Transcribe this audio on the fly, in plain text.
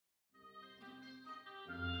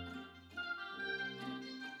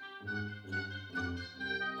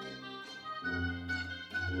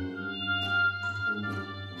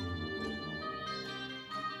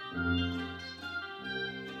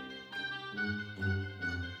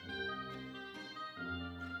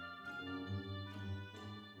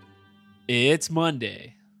It's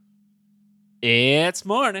Monday. It's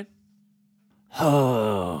morning.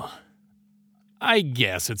 Oh, I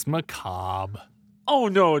guess it's macabre. Oh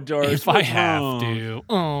no, Doris. If I have to.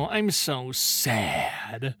 Oh, I'm so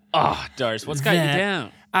sad. Oh, Doris, what's got you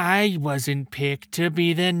down? I wasn't picked to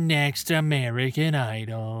be the next American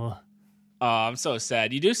Idol. Oh, I'm so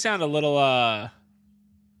sad. You do sound a little,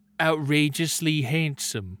 Outrageously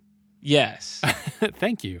handsome. Yes.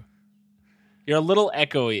 Thank you. You're a little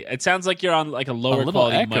echoey. It sounds like you're on like a lower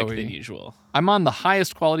quality mic than usual. I'm on the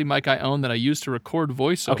highest quality mic I own that I use to record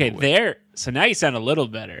voiceover. Okay, with. there. So now you sound a little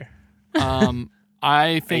better.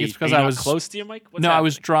 I think it's because I was close to your mic. What's happening? I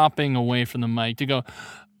was happening? dropping away from the mic to go.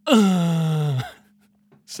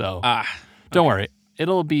 So don't worry,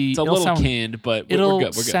 it'll be. It's a little canned, but it'll we're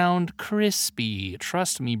good. We're good. sound crispy.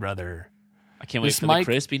 Trust me, brother. I can't wait for the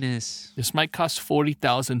crispiness. This mic costs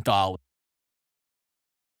 $40,000.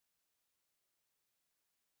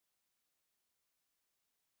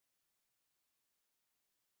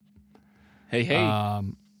 Hey. I'd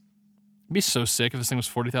be so sick if this thing was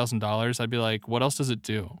 $40,000. I'd be like, what else does it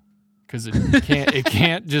do? Because it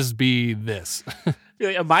can't just be this. You're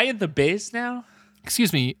like, am I in the base now?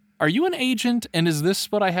 Excuse me, are you an agent and is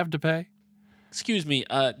this what I have to pay? Excuse me,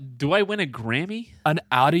 do I win a Grammy? An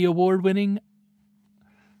Audi Award winning?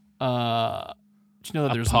 Do you know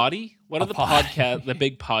that there's potty? What are the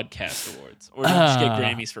big podcast awards? Or do you just get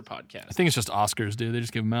Grammys for podcasts? I think it's just Oscars, dude. They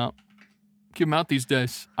just give them out. Give them out these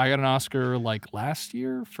days. I got an Oscar like last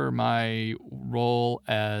year for my role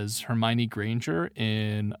as Hermione Granger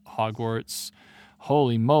in Hogwarts.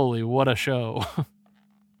 Holy moly, what a show.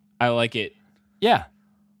 I like it. Yeah.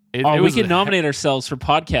 We can nominate ourselves for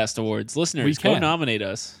podcast awards. Listeners, go nominate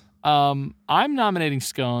us. I'm nominating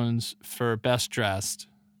Scones for Best Dressed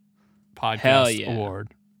Podcast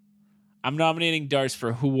Award. I'm nominating Darce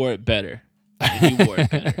for Who Wore It Better. And you wore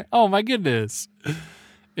it better. Oh my goodness.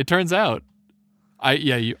 It turns out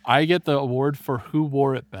I get the award for who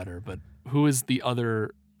wore it better, but who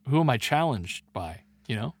am I challenged by,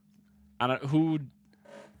 you know?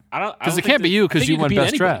 Because it can't be you because you won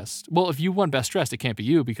Best Dressed. Well, if you won Best Dressed, it can't be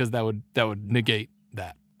you because that would negate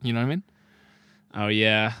that. You know what I mean? Oh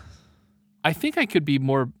yeah. I think I could be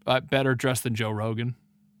more better dressed than Joe Rogan.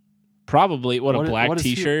 Probably. What a black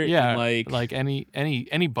T-shirt. Yeah, like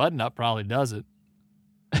any button up probably does it.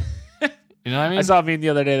 You know what I mean? I saw a meme the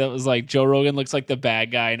other day that was like Joe Rogan looks like the bad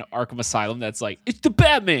guy in Arkham Asylum. That's like, it's the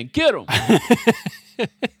Batman. Get him. I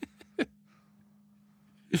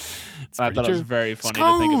thought it was very funny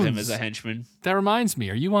to think of him as a henchman. That reminds me.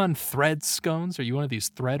 Are you on Thread, Scones? Are you one of these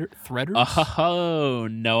threaders? Oh,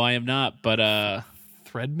 no, I am not. But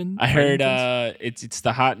Threadman? I heard it's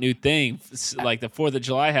the hot new thing. Like the 4th of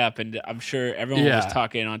July happened. I'm sure everyone was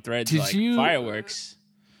talking on Threads fireworks.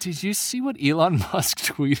 Did you see what Elon Musk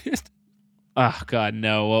tweeted? Oh, God,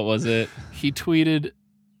 no. What was it? He tweeted,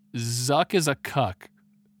 Zuck is a cuck.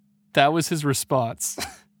 That was his response.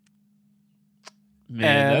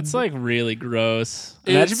 Man, that's like really gross.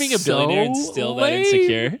 Imagine being a billionaire and still that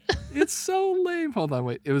insecure. It's so lame. Hold on,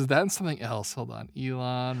 wait. It was that and something else. Hold on.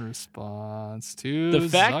 Elon response to the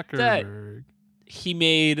fact Zuckerberg. That he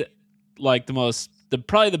made like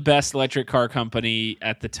probably the best electric car company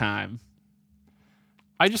at the time.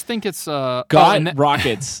 I just think it's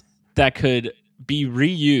rockets that could be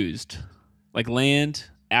reused, like land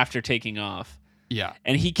after taking off. Yeah,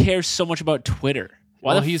 and he cares so much about Twitter.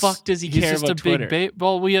 Why the fuck does he care about Twitter?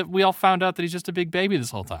 Well, we all found out that he's just a big baby this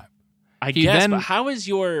whole time. I guess, but how is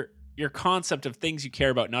your concept of things you care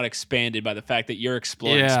about not expanded by the fact that you're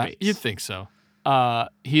exploring space? You'd think so.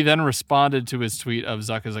 He then responded to his tweet of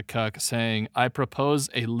Zuck is a cuck saying, I propose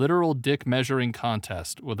a literal dick measuring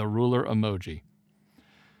contest with a ruler emoji.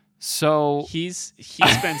 So he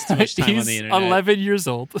spends too much time on the internet. He's 11 years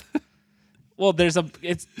old. Well,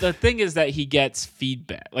 the thing is that he gets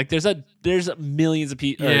feedback. Like there's millions of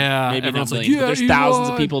people, maybe not millions, but there's thousands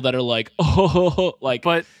of people that are like, but Elon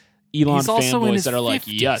fanboys that are 50s. Like,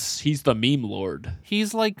 yes, he's the meme lord.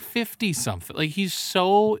 He's like 50 something. Like he's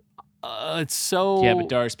so, it's so. Yeah, but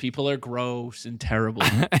Darce, people are gross and terrible.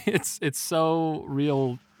 it's so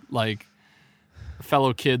real, like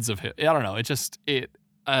fellow kids of him. I don't know.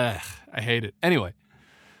 I hate it. Anyway,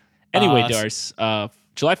 Darce.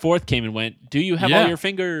 July 4th came and went. Do you have all your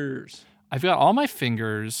fingers? I've got all my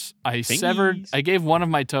fingers. I gave one of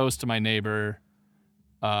my toes to my neighbor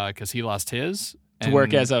because he lost his. To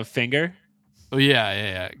work as a finger? Oh,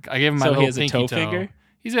 yeah. I gave him my little pinky toe. Finger?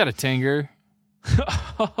 He's got a tinger.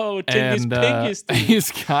 Oh, Tingus.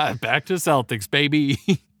 He's got back to Celtics, baby.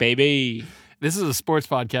 Baby. This is a sports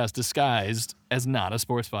podcast disguised as not a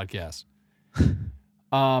sports podcast.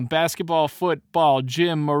 Basketball, football,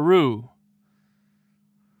 Jim Maru.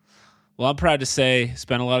 Well, I'm proud to say,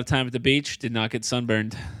 spent a lot of time at the beach, did not get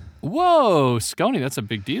sunburned. Whoa, Scony, that's a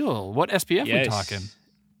big deal. What SPF we talking?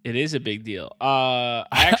 It is a big deal. I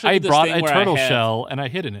actually I brought a turtle shell and I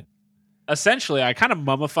hid in it. Essentially, I kind of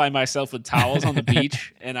mummify myself with towels on the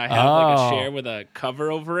beach, and I have like a chair with a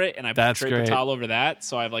cover over it, and I drape the towel over that,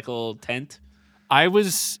 so I have like a little tent. I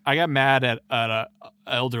got mad at a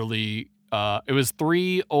elderly. It was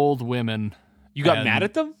 3 old women. You got mad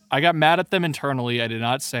at them? I got mad at them internally. I did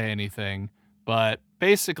not say anything, but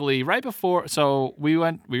basically, right before, so we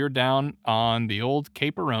were down on the old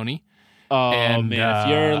Cape Aroni. Oh man, if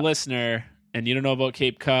you're a listener and you don't know about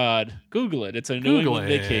Cape Cod, Google it. It's a New England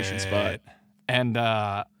vacation spot. And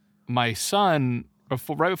my son,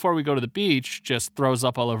 right before we go to the beach, just throws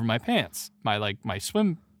up all over my pants, my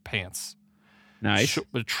swim pants. Nice.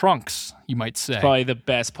 The trunks, you might say. It's probably the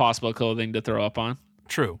best possible clothing to throw up on.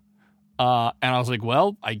 True. And I was like,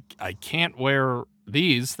 well, I can't wear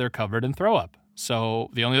these. They're covered in throw up.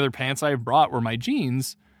 So the only other pants I brought were my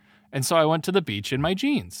jeans. And so I went to the beach in my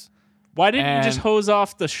jeans. Why didn't you just hose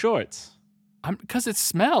off the shorts? Because it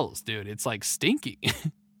smells, dude. It's like stinky.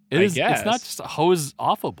 It's not just a hose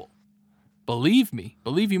offable. Believe me.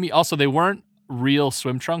 Also, they weren't real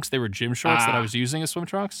swim trunks. They were gym shorts that I was using as swim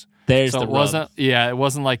trunks. There's so the it rub. it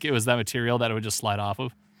wasn't like it was that material that it would just slide off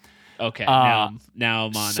of. Okay, now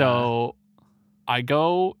I'm on. So I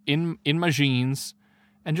go in my jeans,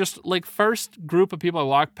 and just like first group of people I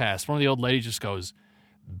walk past, one of the old ladies just goes,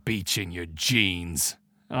 "Beach in your jeans,"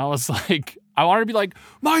 and I was like, I wanted to be like,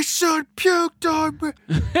 "My son puked on me,"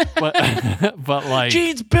 but like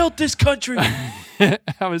jeans built this country.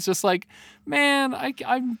 I was just like, man,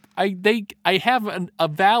 I have a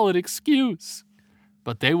valid excuse,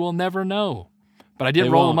 but they will never know. But I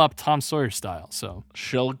did roll them up Tom Sawyer style, so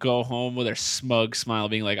she'll go home with her smug smile,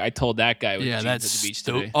 being like, "I told that guy with jeans at the beach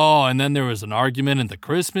today." Oh, and then there was an argument in the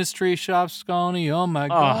Christmas tree shop, Scony. Oh my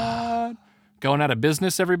God, going out of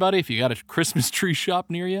business, everybody. If you got a Christmas tree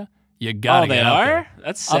shop near you, you gotta get out there.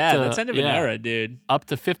 That's sad. That's end of an era, dude. Up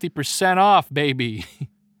to 50% off, baby.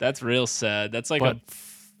 That's real sad. That's like a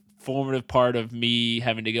formative part of me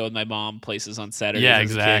having to go with my mom places on Saturdays. Yeah,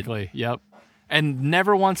 exactly. Yep. And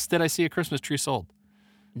never once did I see a Christmas tree sold.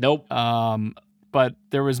 Nope. But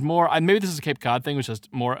there was more. Maybe this is a Cape Cod thing, which is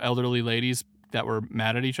more elderly ladies that were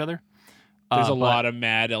mad at each other. There's a lot of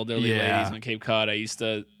mad elderly ladies on Cape Cod. I used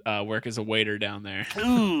to work as a waiter down there.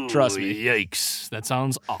 Ooh, trust me. Yikes. That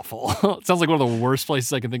sounds awful. It sounds like one of the worst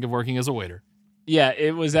places I can think of working as a waiter. Yeah,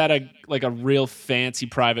 it was at a real fancy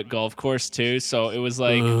private golf course too. So it was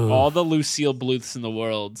like all the Lucille Bluths in the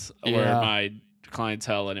world were my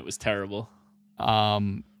clientele, and it was terrible.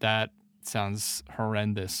 That sounds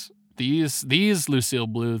horrendous. These Lucille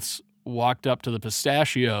Bluths walked up to the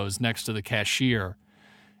pistachios next to the cashier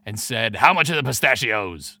and said, "How much are the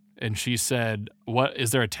pistachios?" And she said, "What, is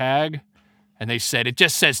there a tag?" And they said, "It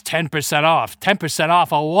just says 10% off. 10%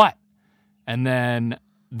 off of what?" And then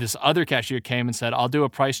this other cashier came and said, "I'll do a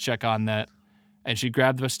price check on that." And she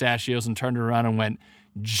grabbed the pistachios and turned around and went,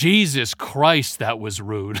 "Jesus Christ, that was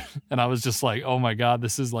rude." And I was just like, oh my God,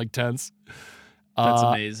 this is like tense. That's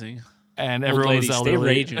amazing. And everyone was elderly.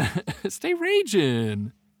 Stay raging. Stay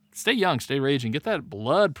raging. Stay young, stay raging. Get that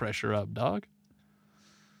blood pressure up, dog.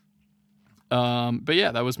 But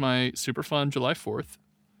yeah, that was my super fun July 4th.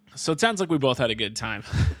 So it sounds like we both had a good time.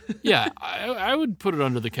 Yeah, I would put it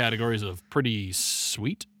under the categories of pretty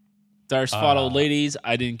sweet. Darce fought old ladies.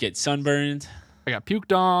 I didn't get sunburned. I got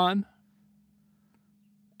puked on.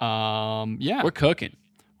 Yeah. We're cooking.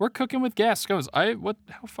 We're cooking with gas. Goes. How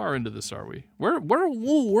far into this are we?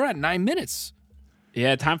 We're at 9 minutes.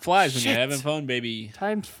 Yeah, time flies when you're having fun, baby.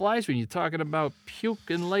 Time flies when you're talking about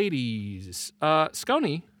puking ladies.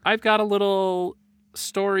 Scony, I've got a little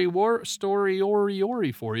story for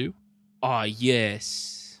you. Oh,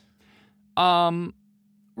 yes. We're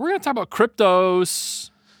gonna talk about Kryptos,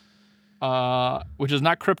 which is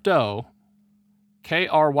not crypto.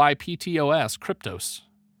 Kryptos, Kryptos.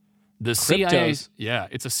 The CIA,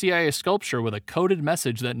 it's a CIA sculpture with a coded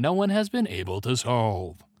message that no one has been able to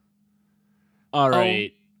solve. All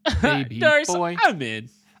right. Baby Darce, boy. I'm in.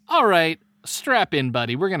 All right. Strap in,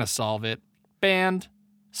 buddy. We're going to solve it. Band.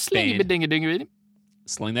 Sling-a-ding-a-ding-a-ding.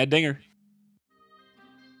 Sling that dinger.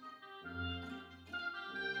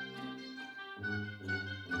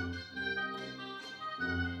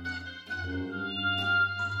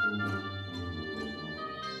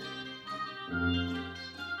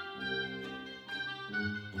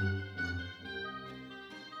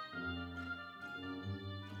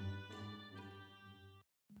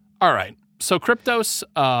 All right. So Kryptos,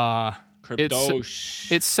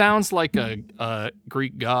 Kryptos. it sounds like a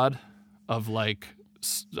Greek god of like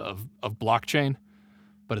blockchain,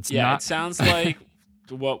 but it's not. Yeah, it sounds like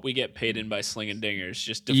what we get paid in by Sling and Dingers,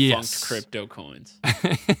 just defunct crypto coins.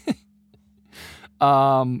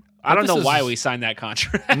 I don't know why we signed that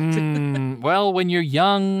contract. Well, when you're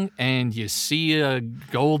young and you see a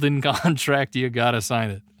golden contract, you gotta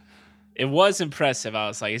sign it. It was impressive. I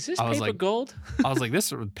was like, is this paper gold? I was like,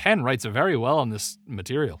 this pen writes very well on this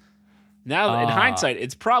material. Now, in hindsight,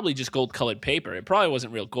 it's probably just gold-colored paper. It probably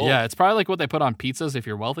wasn't real gold. Yeah, it's probably like what they put on pizzas if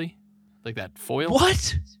you're wealthy. Like that foil.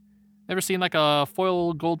 What? Ever seen like a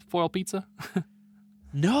gold foil pizza?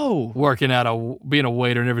 No. Being a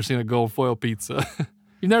waiter, never seen a gold foil pizza.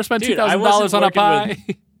 You've never spent $2,000 on a pie?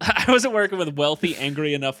 I wasn't working with wealthy,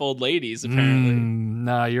 angry enough old ladies, apparently.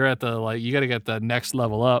 Nah, you're at you got to get the next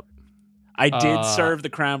level up. I did serve the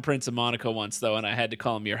Crown Prince of Monaco once, though, and I had to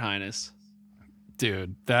call him Your Highness.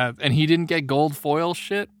 Dude, and he didn't get gold foil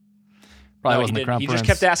shit? Probably wasn't the Crown Prince. He just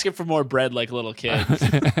kept asking for more bread like a little kid.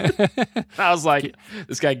 I was like,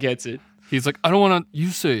 this guy gets it. He's like, I don't want to, you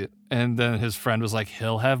say it. And then his friend was like,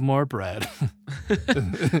 he'll have more bread.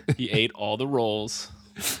 He ate all the rolls.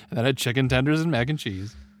 And then had chicken tenders and mac and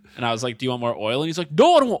cheese. And I was like, do you want more oil? And he's like,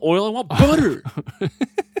 no, I don't want oil. I want butter.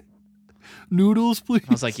 Noodles, please.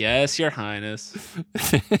 I was like, yes, Your Highness.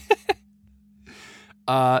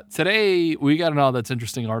 Today, we got an All That's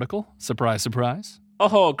Interesting article. Surprise, surprise.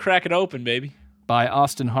 Oh, crack it open, baby. By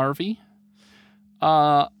Austin Harvey.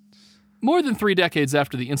 More than 3 decades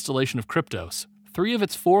after the installation of Kryptos, 3 of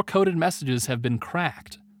its 4 coded messages have been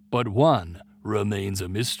cracked, but 1 remains a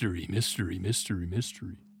mystery.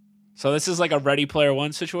 So this is like a Ready Player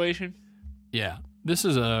One situation? Yeah. This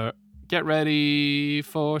is a get ready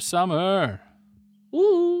for summer.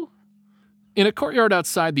 Woo! In a courtyard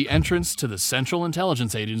outside the entrance to the Central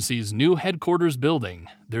Intelligence Agency's new headquarters building,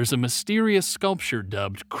 there's a mysterious sculpture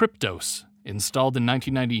dubbed Kryptos, installed in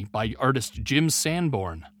 1990 by artist Jim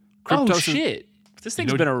Sanborn. Kryptos shit. This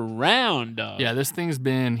thing's been around, dog. Yeah, this thing's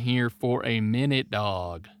been here for a minute,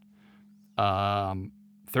 dog.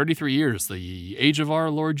 33 years, the age of our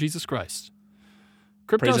Lord Jesus Christ.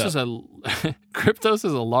 Kryptos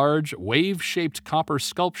is a large, wave-shaped copper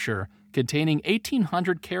sculpture containing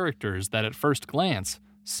 1,800 characters that at first glance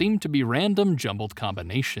seem to be random jumbled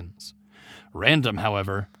combinations. Random,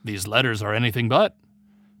 however, these letters are anything but.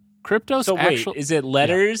 Kryptos is it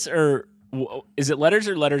letters or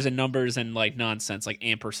letters and numbers and like nonsense, like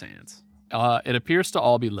ampersands? It appears to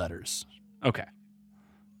all be letters. Okay.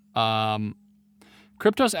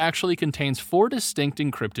 Kryptos actually contains 4 distinct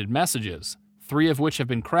encrypted messages, 3 of which have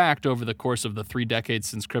been cracked over the course of the 3 decades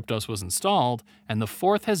since Kryptos was installed, and the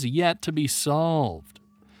 4th has yet to be solved.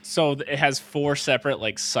 So it has 4 separate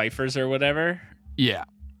like ciphers or whatever? Yeah.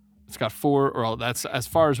 It's got 4, or that's as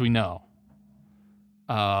far as we know.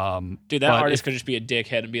 Dude, that artist could just be a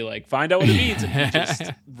dickhead and be like, find out what it means, and he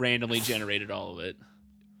just randomly generated all of it.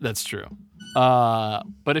 That's true.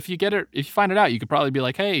 But if you find it out, you could probably be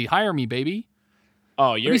like, hey, hire me, baby.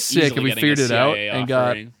 Oh, you're sick if we figured it out and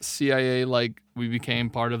got CIA, like we became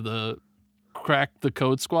part of the Crack the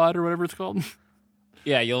Code Squad or whatever it's called.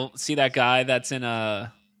 Yeah, you'll see that guy that's in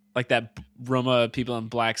like that room of people in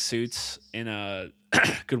black suits in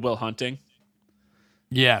Good Will Hunting.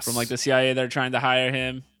 Yes. From like the CIA, they're trying to hire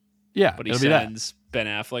him. Yeah, but he sends Ben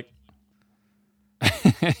Affleck.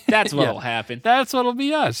 That's what'll happen. That's what'll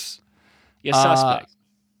be us. You suspect.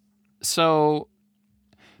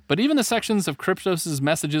 But even the sections of Kryptos'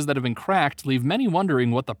 messages that have been cracked leave many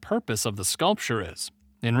wondering what the purpose of the sculpture is.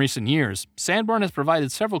 In recent years, Sanborn has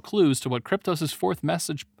provided several clues to what Kryptos'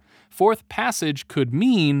 fourth passage could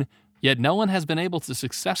mean, yet no one has been able to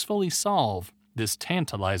successfully solve this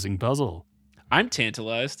tantalizing puzzle. I'm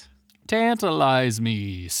tantalized. Tantalize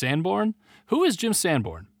me, Sanborn. Who is Jim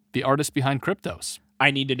Sanborn, the artist behind Kryptos?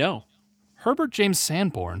 I need to know. Herbert James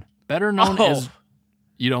Sanborn, better known as...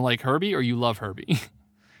 You don't like Herbie or you love Herbie?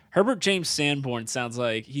 Herbert James Sanborn sounds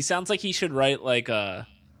like he should write like an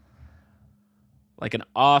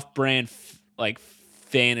off-brand like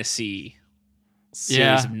fantasy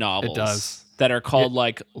series of novels. It does. That are called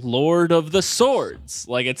like Lord of the Swords.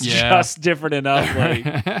 Like it's just different enough.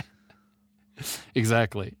 Like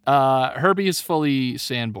exactly. Herbie is fully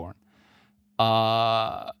Sanborn.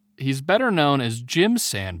 He's better known as Jim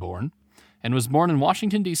Sanborn and was born in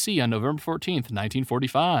Washington, D.C. on November 14th,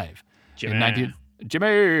 1945. In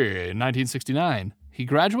 1969, he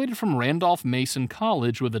graduated from Randolph Mason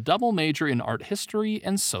College with a double major in art history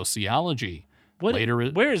and sociology.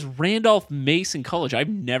 Where is Randolph Mason College? I've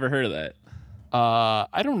never heard of that.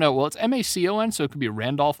 I don't know. Well, it's Macon, so it could be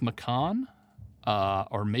Randolph Macon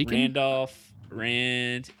or Macon.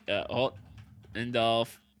 Randolph.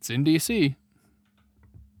 It's in D.C.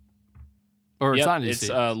 Or it's not in It's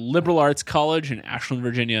DC. Liberal Arts College in Ashland,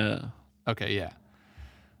 Virginia. Okay, yeah.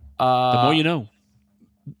 The more you know.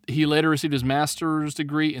 He later received his master's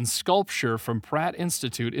degree in sculpture from Pratt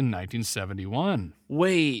Institute in 1971.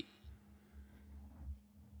 Wait.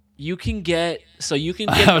 You can get an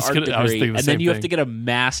art degree, and then you have to get a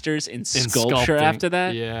master's in sculpture after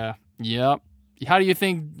that? Yeah. Yep. How do you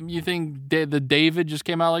think the David just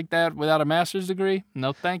came out like that without a master's degree?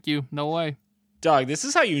 No, thank you. No way. Dog, this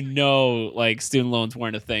is how you know like student loans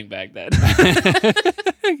weren't a thing back then.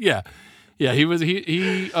 Yeah. Yeah,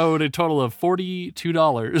 he owed a total of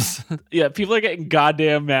 $42. Yeah, people are getting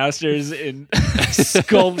goddamn masters in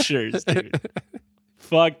sculptures, dude.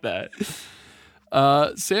 Fuck that.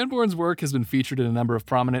 Sanborn's work has been featured in a number of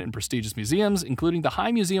prominent and prestigious museums, including the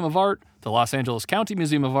High Museum of Art, the Los Angeles County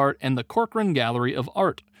Museum of Art, and the Corcoran Gallery of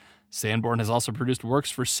Art. Sanborn has also produced works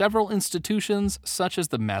for several institutions, such as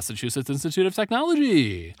the Massachusetts Institute of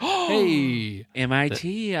Technology. Hey,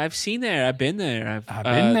 MIT. I've seen there. I've been there. I've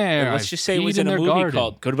been there. Let's just say it was in a movie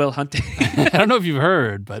called Good Will Hunting. I don't know if you've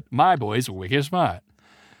heard, but my boys are wicked smart.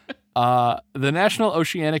 The National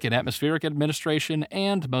Oceanic and Atmospheric Administration,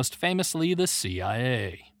 and most famously, the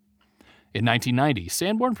CIA. In 1990,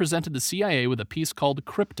 Sanborn presented the CIA with a piece called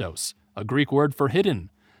Kryptos, a Greek word for hidden,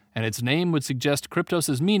 and its name would suggest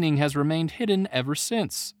Kryptos' meaning has remained hidden ever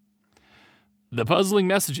since. The puzzling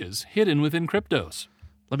messages hidden within Kryptos.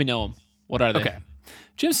 Let me know them. What are they? Okay.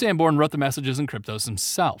 Jim Sanborn wrote the messages in Kryptos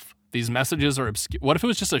himself. These messages are obscure. What if it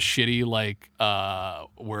was just a shitty,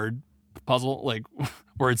 word puzzle, like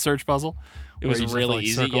word search puzzle? It was really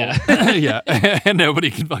easy, circle. yeah. Yeah, and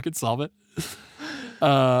nobody can fucking solve it.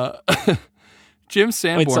 Jim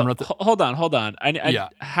Sanborn wrote the... Hold on.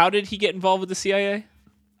 How did he get involved with the CIA?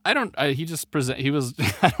 I don't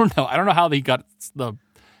know. I don't know how he got the,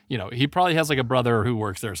 he probably has like a brother who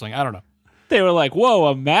works there or something. I don't know. They were like, whoa,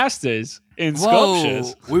 a master's in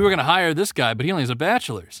sculptures. We were going to hire this guy, but he only has a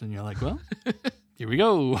bachelor's. And you're like, well, here we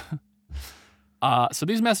go. So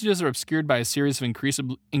these messages are obscured by a series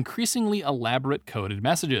of increasingly elaborate coded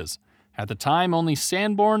messages. At the time, only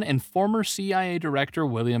Sanborn and former CIA Director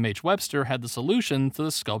William H. Webster had the solution to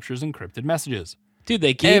the sculpture's encrypted messages. Dude,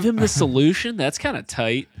 they gave him the solution? That's kind of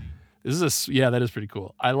tight. That is pretty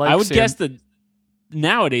cool. I would guess that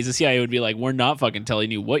nowadays the CIA would be like, we're not fucking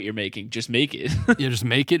telling you what you're making. Just make it. Yeah, just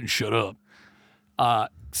make it and shut up.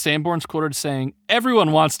 Sanborn's quoted saying,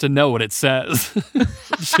 "Everyone wants to know what it says."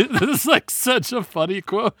 This is like such a funny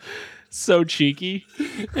quote. So cheeky.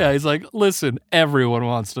 Yeah, he's like, listen, everyone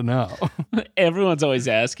wants to know. Everyone's always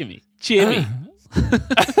asking me, Jimmy,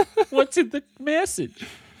 what's in the message?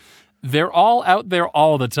 They're all out there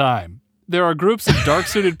all the time. There are groups of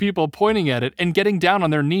dark-suited people pointing at it and getting down on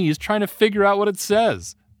their knees trying to figure out what it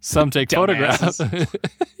says. Some take photographs.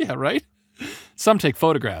 Yeah, right? Some take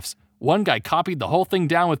photographs. One guy copied the whole thing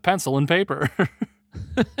down with pencil and paper.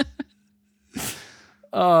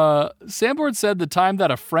 Sanborn said the time that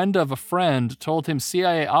a friend of a friend told him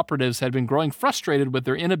CIA operatives had been growing frustrated with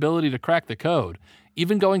their inability to crack the code,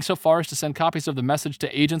 even going so far as to send copies of the message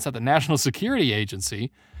to agents at the National Security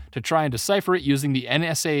Agency to try and decipher it using the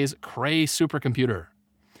NSA's Cray supercomputer.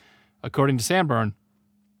 According to Sanborn,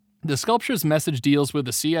 the sculpture's message deals with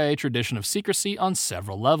the CIA tradition of secrecy on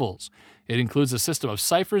several levels. It includes a system of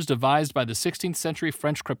ciphers devised by the 16th century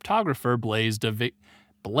French cryptographer Blaise de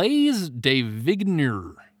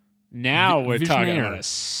Vigenère. Now we're talking about a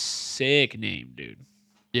sick name, dude.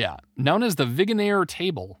 Yeah, known as the Vigenère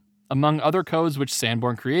table, among other codes which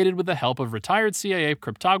Sanborn created with the help of retired CIA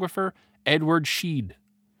cryptographer Edward Sheed.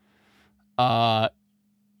 I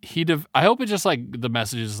hope it's just like the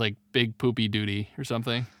message is like big poopy duty or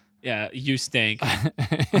something. Yeah, you stink.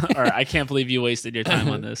 Or I can't believe you wasted your time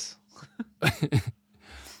on this.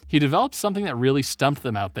 He developed something that really stumped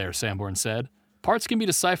them out there, Sanborn said. Parts can be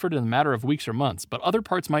deciphered in a matter of weeks or months, but other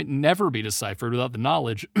parts might never be deciphered without the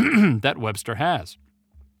knowledge that Webster has.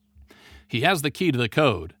 He has the key to the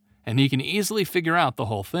code, and he can easily figure out the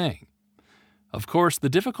whole thing. Of course, the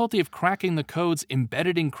difficulty of cracking the codes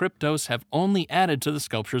embedded in Kryptos have only added to the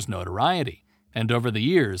sculpture's notoriety, and over the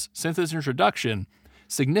years, since its introduction,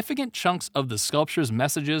 significant chunks of the sculpture's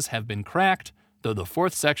messages have been cracked, though the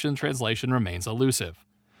fourth section translation remains elusive.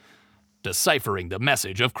 Deciphering the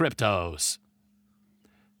message of Kryptos.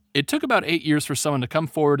 It took about 8 years for someone to come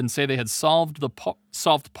forward and say they had solved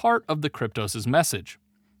part of the Kryptos' message.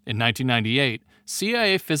 In 1998,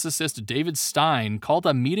 CIA physicist David Stein called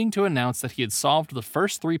a meeting to announce that he had solved the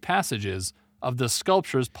first 3 passages of the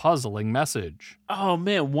sculpture's puzzling message. Oh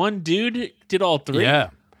man, one dude did all 3? Yeah.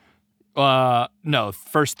 No,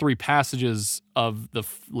 first 3 passages of the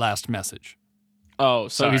last message. Oh,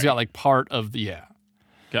 sorry. So he's got like part of the, yeah.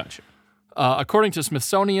 Gotcha. According to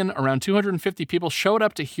Smithsonian, around 250 people showed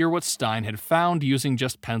up to hear what Stein had found using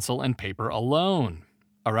just pencil and paper alone.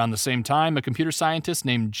 Around the same time, a computer scientist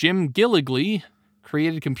named Jim Gilligley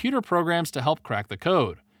created computer programs to help crack the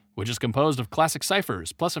code, which is composed of classic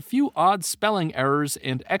ciphers, plus a few odd spelling errors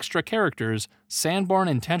and extra characters Sanborn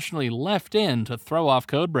intentionally left in to throw off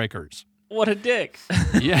code breakers. What a dick.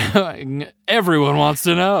 Yeah, everyone wants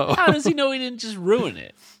to know. How does he know he didn't just ruin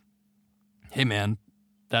it? Hey, man,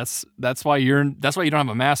 that's why you don't have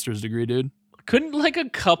a master's degree, dude. Couldn't like a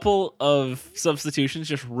couple of substitutions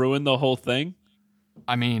just ruin the whole thing?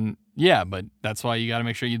 I mean, yeah, but that's why you got to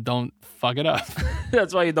make sure you don't fuck it up.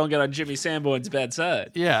 That's why you don't get on Jimmy Sanborn's bad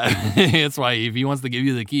side. Yeah, that's why if he wants to give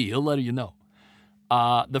you the key, he'll let you know.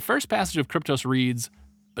 The first passage of Kryptos reads,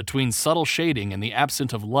 "Between subtle shading and the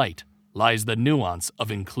absence of light lies the nuance of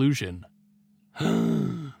inclusion."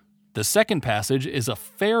 The second passage is a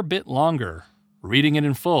fair bit longer. Reading it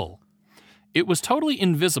in full. "It was totally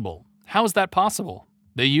invisible. How is that possible?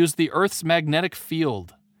 They used the Earth's magnetic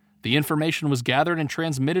field. The information was gathered and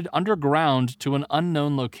transmitted underground to an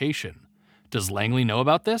unknown location. Does Langley know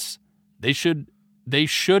about this? They should.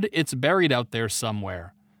 It's buried out there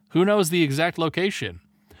somewhere. Who knows the exact location?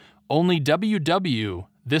 Only WW,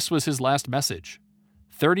 this was his last message.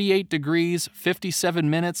 38 degrees, 57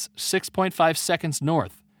 minutes, 6.5 seconds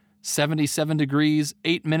north. 77 degrees,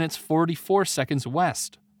 8 minutes, 44 seconds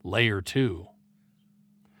west. Layer 2.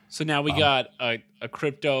 So now we got a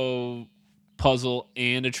crypto puzzle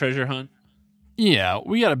and a treasure hunt? Yeah,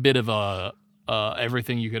 we got a bit of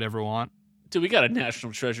everything you could ever want. Dude, we got a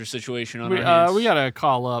national treasure situation on our hands. We got to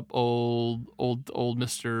call up old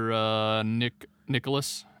Mr.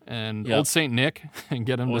 Nicholas and old Saint Nick and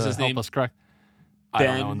get him to help us crack. I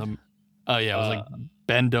don't know. Oh, yeah, it was like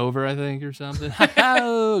bend over, I think, or something.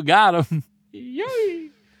 Oh, got him.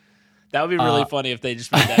 Yay. That would be really funny if they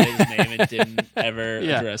just made that his name and didn't ever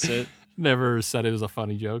address it. Never said it was a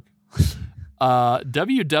funny joke.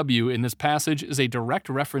 WW in this passage is a direct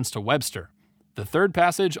reference to Webster. The third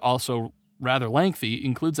passage, also rather lengthy,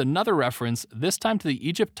 includes another reference, this time to the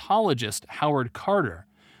Egyptologist Howard Carter.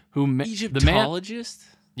 Egyptologist?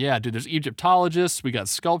 Yeah, dude, there's Egyptologists, we got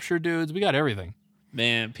sculpture dudes, we got everything.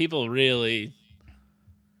 Man, people really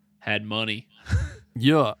had money.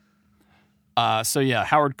 Yeah.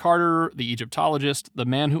 Howard Carter, the Egyptologist, the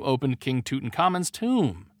man who opened King Tutankhamun's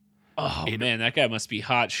tomb. Oh, man, that guy must be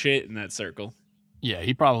hot shit in that circle. Yeah,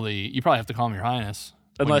 you probably have to call him Your Highness.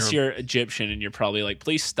 Unless you're Egyptian and you're probably like,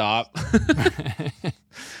 please stop.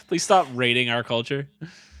 Please stop raiding our culture.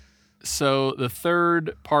 So the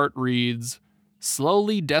third part reads,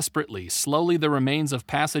 slowly the remains of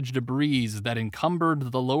passage debris that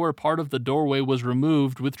encumbered the lower part of the doorway was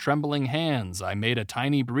removed with trembling hands. I made a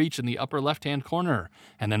tiny breach in the upper left-hand corner,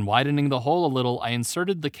 and then widening the hole a little, I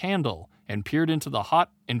inserted the candle and peered in. The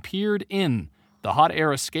hot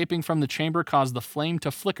air escaping from the chamber caused the flame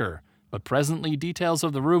to flicker, but presently details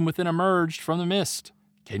of the room within emerged from the mist.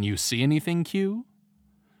 Can you see anything, Q?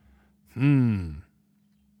 Who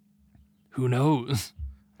knows?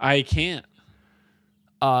 I can't.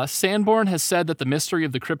 Sanborn has said that the mystery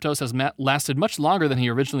of the Kryptos has lasted much longer than he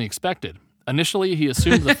originally expected. Initially, he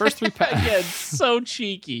assumed the first three Yeah, it's so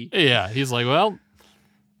cheeky. Yeah, he's like, well,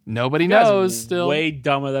 nobody knows still. Way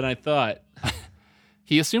dumber than I thought.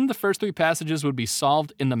 He assumed the first three passages would be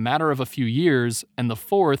solved in the matter of a few years, and the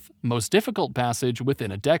fourth, most difficult passage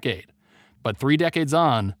within a decade. But 3 decades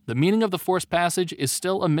on, the meaning of the fourth passage is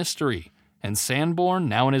still a mystery, and Sanborn,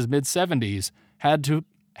 now in his mid-70s,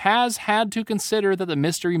 has had to consider that the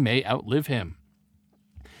mystery may outlive him.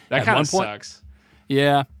 That kind of sucks.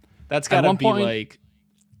 Yeah. That's got to be like...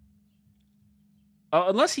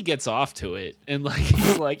 unless he gets off to it, and like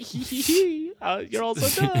he's like, you're all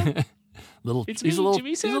so dumb. He's a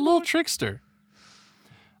little trickster.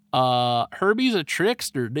 Herbie's a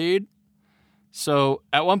trickster, dude. So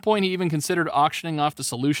at one point, he even considered auctioning off the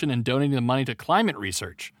solution and donating the money to climate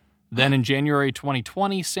research. Then in January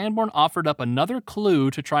 2020, Sanborn offered up another clue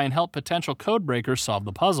to try and help potential code breakers solve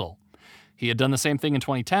the puzzle. He had done the same thing in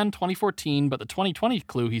 2010, 2014, but the 2020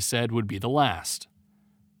 clue, he said, would be the last.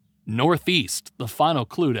 Northeast, the final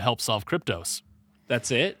clue to help solve Kryptos. That's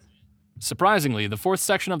it? Surprisingly, the fourth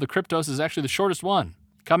section of the Kryptos is actually the shortest one,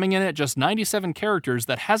 coming in at just 97 characters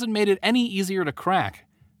that hasn't made it any easier to crack.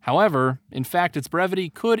 However, in fact, its brevity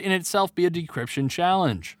could in itself be a decryption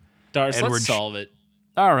challenge. Dars, let's solve it.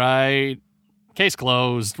 All right. Case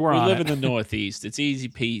closed. We live in the Northeast. It's easy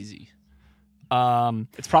peasy.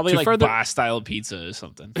 It's probably like bar-style pizza or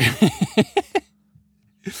something.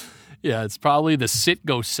 Yeah, it's probably the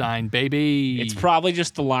sit-go sign, baby. It's probably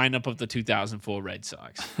just the lineup of the 2004 Red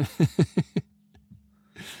Sox.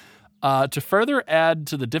 To further add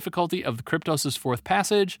to the difficulty of the Kryptos' fourth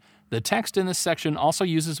passage, the text in this section also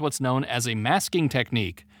uses what's known as a masking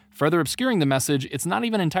technique. Further obscuring the message, it's not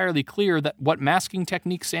even entirely clear what masking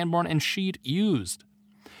technique Sanborn and Sheed used.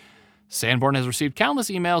 Sanborn has received countless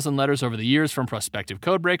emails and letters over the years from prospective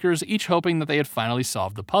codebreakers, each hoping that they had finally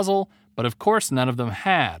solved the puzzle, but of course none of them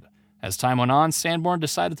had. As time went on, Sanborn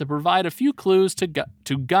decided to provide a few clues to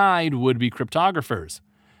guide would-be cryptographers.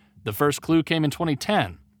 The first clue came in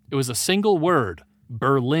 2010. It was a single word,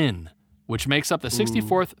 Berlin, which makes up the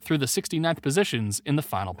 64th through the 69th positions in the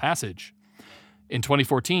final passage. In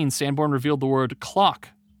 2014, Sanborn revealed the word clock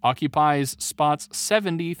occupies spots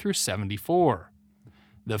 70 through 74.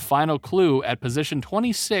 The final clue at position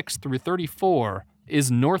 26 through 34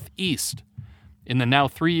 is northeast. In the now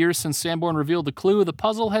 3 years since Sanborn revealed the clue, the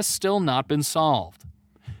puzzle has still not been solved.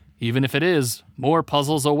 Even if it is, more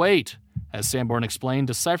puzzles await. As Sanborn explained,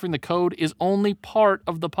 deciphering the code is only part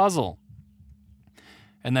of the puzzle.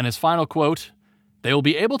 And then his final quote, "They will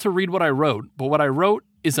be able to read what I wrote, but what I wrote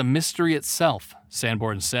is a mystery itself,"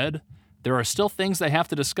 Sanborn said. "There are still things they have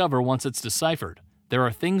to discover once it's deciphered. There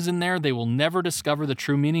are things in there they will never discover the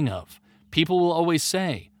true meaning of. People will always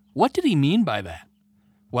say, 'What did he mean by that?'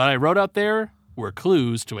 What I wrote out there were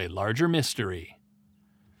clues to a larger mystery."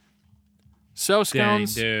 So,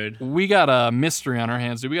 Scones, dude, we got a mystery on our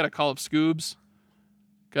hands, dude. We got to call up Scoobs.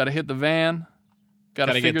 Got to hit the van. Got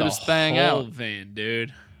to figure this thing out. The whole van,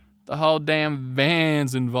 dude. The whole damn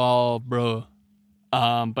van's involved, bro.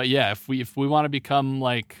 But yeah, if we want to become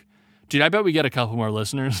like, dude, I bet we get a couple more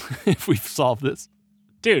listeners if we've solved this.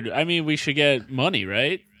 Dude, I mean, we should get money,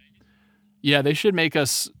 right? Yeah, they should make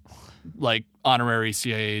us like honorary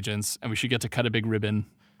CIA agents, and we should get to cut a big ribbon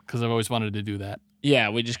because I've always wanted to do that. Yeah,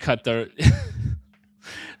 we just cut the.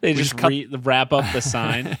 They just wrap up the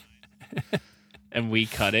sign, and we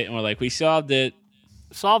cut it, and we're like, we solved it.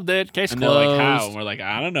 Solved it. Case and closed. They're like, how? And we're like,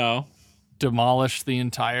 I don't know. Demolish the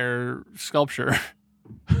entire sculpture.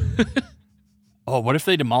 Oh, what if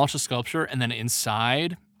they demolish the sculpture and then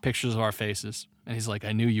inside pictures of our faces? And he's like,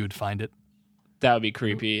 I knew you would find it. That would be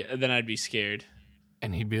creepy. And then I'd be scared.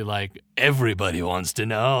 And he'd be like, everybody wants to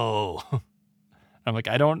know. I'm like,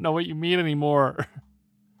 I don't know what you mean anymore.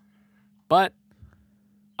 But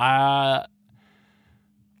what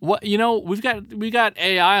we got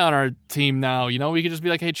AI on our team now. We could just be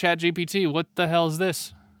like, hey, ChatGPT, what the hell is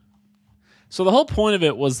this? So the whole point of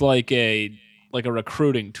it was like a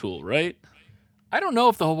recruiting tool, right? I don't know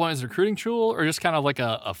if the whole point is a recruiting tool or just kind of like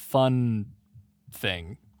a fun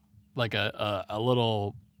thing. Like a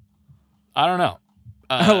little, I don't know.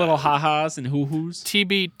 A little ha-has and hoo-hoos.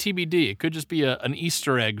 TBD. It could just be an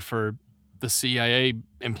Easter egg for the CIA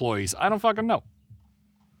employees. I don't fucking know.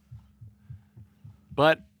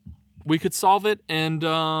 But we could solve it, and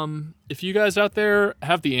if you guys out there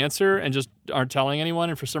have the answer and just aren't telling anyone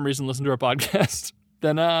and for some reason listen to our podcast,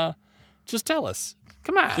 then just tell us.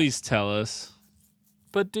 Come on. Please tell us.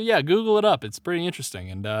 But yeah, Google it up. It's pretty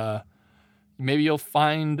interesting, and maybe you'll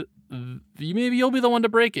find... Maybe you'll be the one to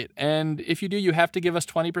break it. And if you do, you have to give us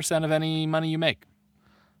 20% of any money you make.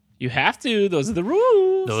 You have to. Those are the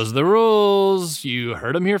rules. Those are the rules. You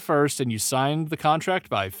heard them here first, and you signed the contract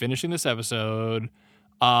by finishing this episode.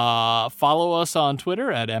 Follow us on Twitter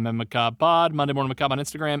at MMMacabrePod, Monday Morning Macabre on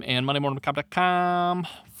Instagram, and MondayMorningMacabre.com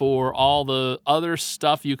for all the other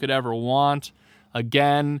stuff you could ever want.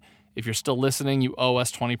 Again, if you're still listening, you owe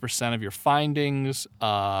us 20% of your findings.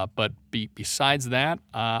 But besides that,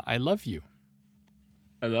 I love you.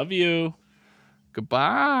 I love you.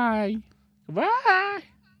 Goodbye. Goodbye.